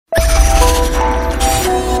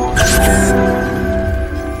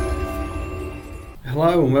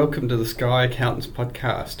Hello and welcome to the Sky Accountants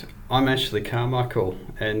podcast. I'm Ashley Carmichael,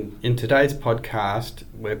 and in today's podcast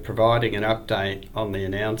we're providing an update on the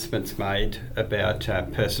announcements made about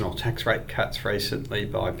personal tax rate cuts recently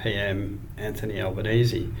by PM Anthony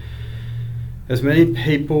Albanese. As many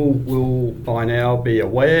people will by now be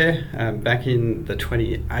aware, back in the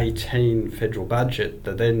 2018 federal budget,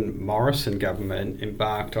 the then Morrison government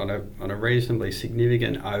embarked on a reasonably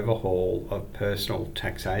significant overhaul of personal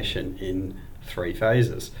taxation in 3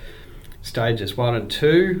 phases. Stages 1 and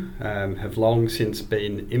 2 have long since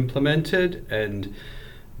been implemented, and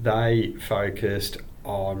they focused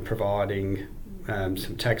on providing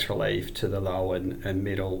some tax relief to the low and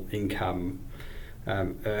middle income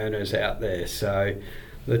earners out there. So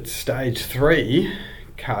the stage 3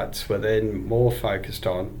 cuts were then more focused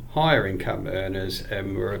on higher income earners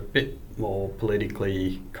and were a bit more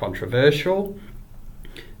politically controversial,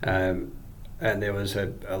 and there was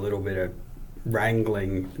a little bit of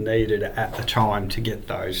wrangling needed at the time to get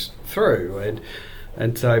those through,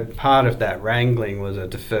 and so part of that wrangling was a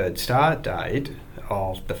deferred start date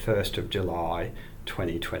of the 1st of July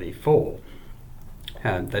 2024,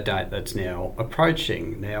 the date that's now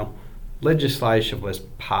approaching. Now, legislation was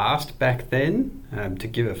passed back then to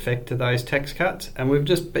give effect to those tax cuts, and we've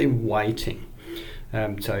just been waiting.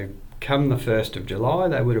 So come the 1st of July,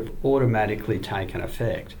 they would have automatically taken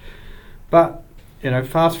effect. But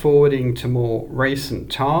fast forwarding to more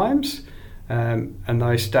recent times, and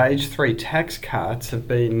those stage 3 tax cuts have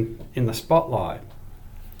been in the spotlight.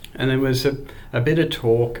 And there was a bit of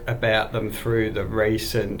talk about them through the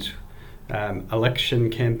recent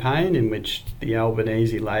election campaign in which the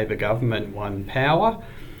Albanese Labor government won power.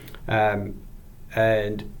 And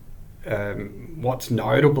what's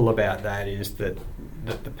notable about that is that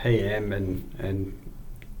the PM and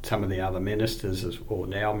some of the other ministers, or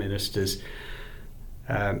now ministers,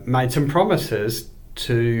 made some promises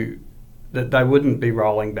that they wouldn't be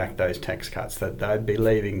rolling back those tax cuts, that they'd be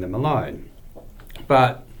leaving them alone.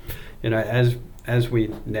 But as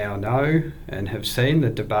we now know and have seen, the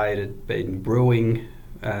debate had been brewing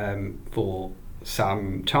for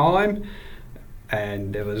some time,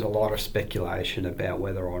 and there was a lot of speculation about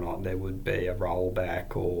whether or not there would be a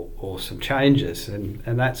rollback or some changes,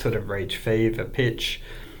 and that sort of reached fever pitch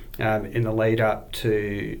in the lead up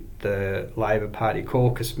to the Labor Party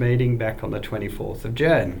caucus meeting back on the 24th of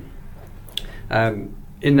Jan.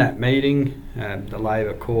 In that meeting, the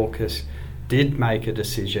Labor caucus did make a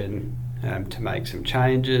decision to make some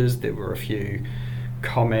changes. There were a few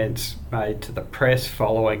comments made to the press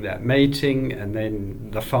following that meeting, and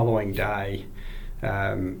then the following day,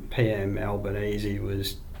 PM Albanese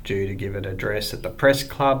was due to give an address at the Press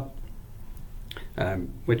Club,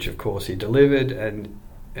 which of course he delivered, and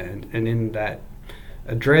in that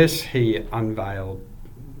address he unveiled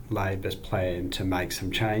Labor's plan to make some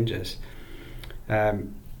changes.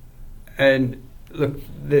 And look,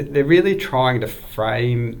 they're really trying to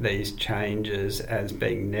frame these changes as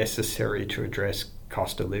being necessary to address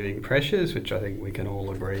cost of living pressures, which I think we can all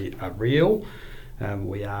agree are real.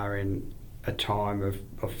 We are in a time of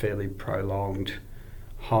fairly prolonged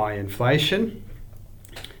high inflation.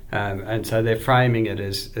 And so they're framing it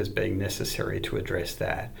as being necessary to address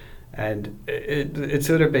that. And it's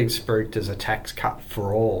sort of being spruiked as a tax cut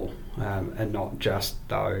for all, and not just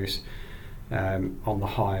those on the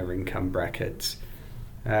higher income brackets.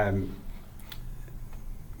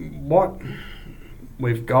 What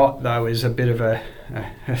we've got, though, is a bit of a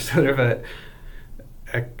sort of a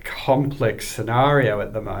complex scenario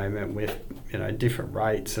at the moment with different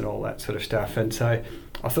rates and all that sort of stuff. And so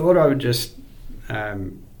I thought I would just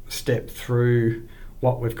step through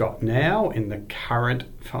what we've got now in the current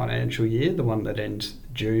financial year, the one that ends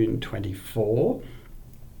June 24,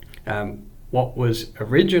 what was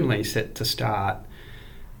originally set to start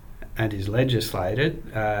and is legislated,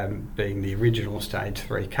 being the original stage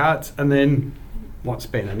 3 cuts, and then what's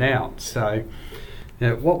been announced. So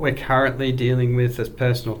what we're currently dealing with as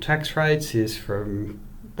personal tax rates is from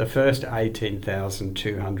the first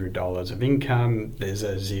 $18,200 of income, there's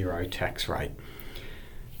a zero tax rate.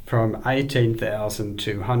 From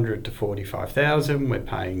 $18,200 to $45,000, we're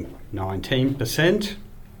paying 19%,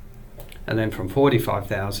 and then from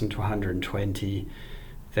 $45,000 to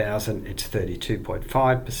 $120,000, it's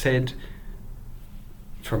 32.5%.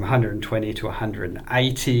 From 120 to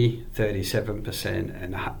 180, 37%,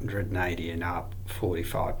 and 180 and up,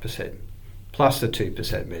 45%, plus the 2%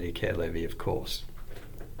 Medicare levy, of course.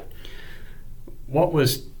 What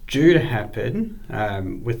was due to happen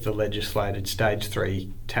with the legislated stage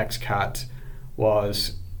 3 tax cuts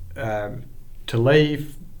was to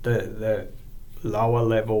leave the lower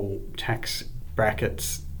level tax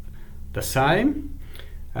brackets the same,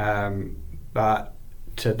 but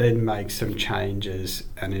to then make some changes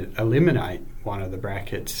and eliminate one of the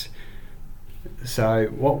brackets. So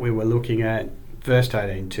what we were looking at, first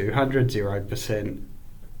 18,200, 0%,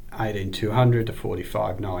 18,200 to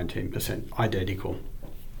 45, 19%, identical.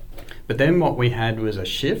 But then what we had was a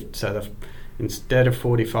shift, so instead of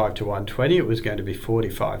 45 to 120, it was going to be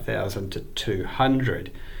 45,000 to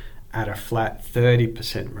 200 at a flat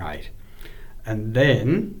 30% rate. And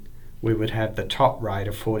then we would have the top rate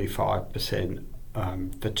of 45%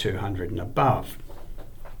 for 200 and above.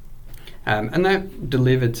 And that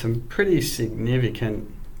delivered some pretty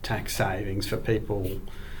significant tax savings for people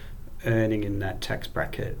earning in that tax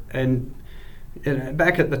bracket. And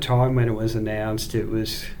back at the time when it was announced, it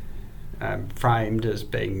was framed as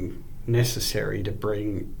being necessary to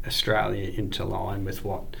bring Australia into line with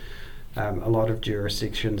what a lot of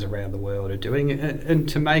jurisdictions around the world are doing, and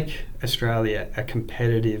to make Australia a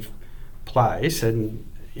competitive place, and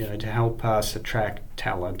to help us attract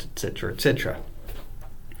talent, etc., etc.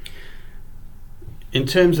 In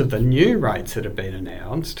terms of the new rates that have been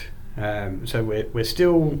announced, so we're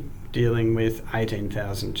still dealing with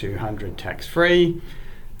 18,200 tax-free,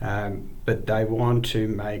 but they want to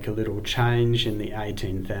make a little change in the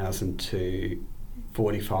 18,000 to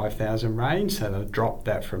 45,000 range, so they'll drop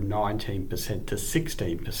that from 19% to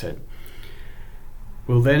 16%.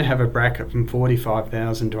 We'll then have a bracket from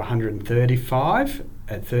 45,000 to 135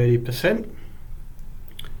 at 30%,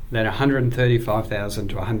 then 135,000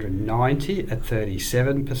 to 190 at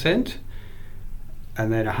 37%,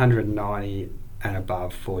 and then 190 and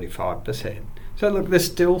above 45%. So look, there's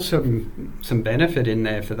still some benefit in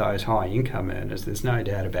there for those high income earners, there's no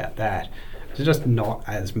doubt about that. It's just not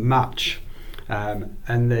as much.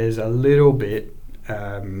 And there's a little bit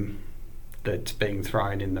that's being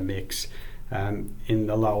thrown in the mix in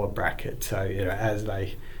the lower bracket. So as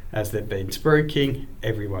they've been spruiking,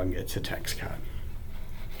 everyone gets a tax cut.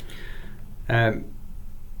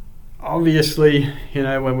 Obviously,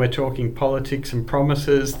 when we're talking politics and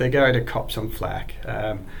promises, they're going to cop some flack.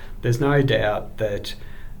 There's no doubt that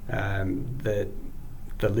that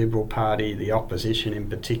the Liberal Party, the opposition in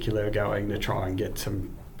particular, are going to try and get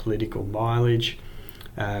some political mileage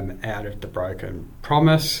out of the broken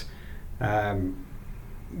promise.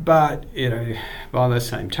 But, by the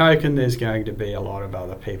same token, there's going to be a lot of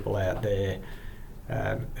other people out there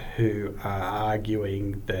who are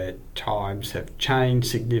arguing that times have changed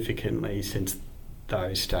significantly since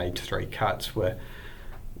those stage 3 cuts were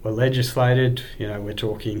legislated. We're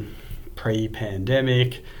talking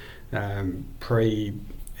pre-pandemic, pre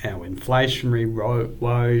our inflationary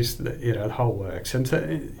woes, the whole works. And so,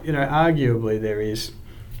 arguably there is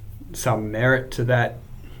some merit to that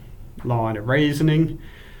line of reasoning,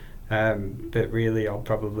 but really I'll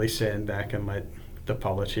probably stand back and let the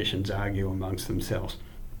politicians argue amongst themselves.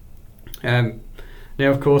 Now,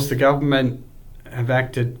 of course, the government have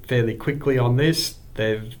acted fairly quickly on this.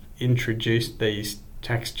 They've introduced these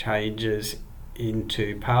tax changes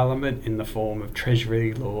into Parliament in the form of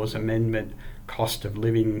Treasury Laws Amendment Cost of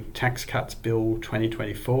Living Tax Cuts Bill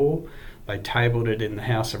 2024. They tabled it in the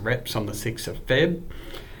House of Reps on the 6th of Feb.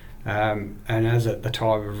 And as at the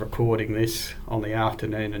time of recording this on the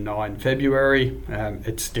afternoon of 9 February,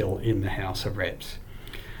 it's still in the House of Reps.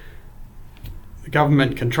 The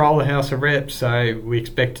government control the House of Reps, so we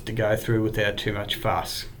expect it to go through without too much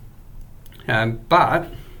fuss. But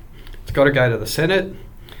it's got to go to the Senate,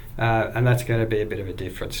 and that's going to be a bit of a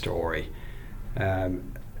different story.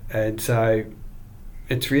 And so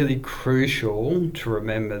it's really crucial to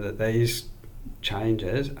remember that these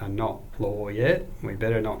changes are not law yet. We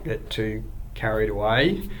better not get too carried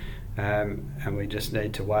away, and we just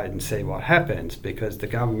need to wait and see what happens, because the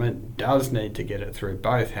government does need to get it through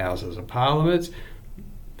both houses of Parliament.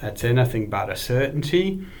 That's anything but a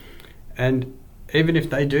certainty. And even if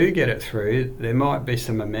they do get it through, there might be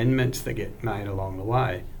some amendments that get made along the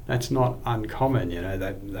way. That's not uncommon.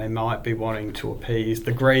 They might be wanting to appease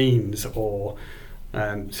the Greens or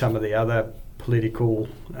some of the other political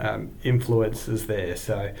influences there.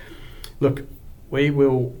 So look, we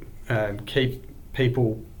will keep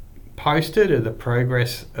people posted of the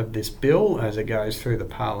progress of this bill as it goes through the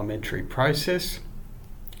parliamentary process.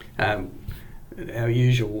 Our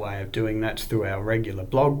usual way of doing that's through our regular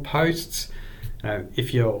blog posts.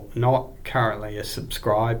 If you're not currently a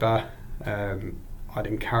subscriber, I'd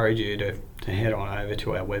encourage you to head on over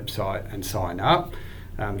to our website and sign up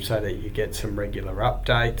so that you get some regular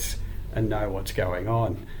updates and know what's going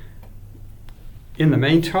on. In the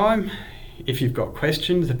meantime, if you've got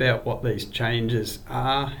questions about what these changes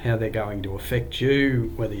are, how they're going to affect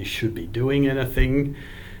you, whether you should be doing anything,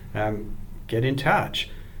 get in touch.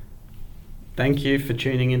 Thank you for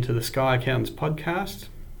tuning into the Sky Accountants podcast.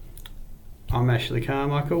 I'm Ashley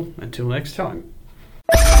Carmichael. Until next time.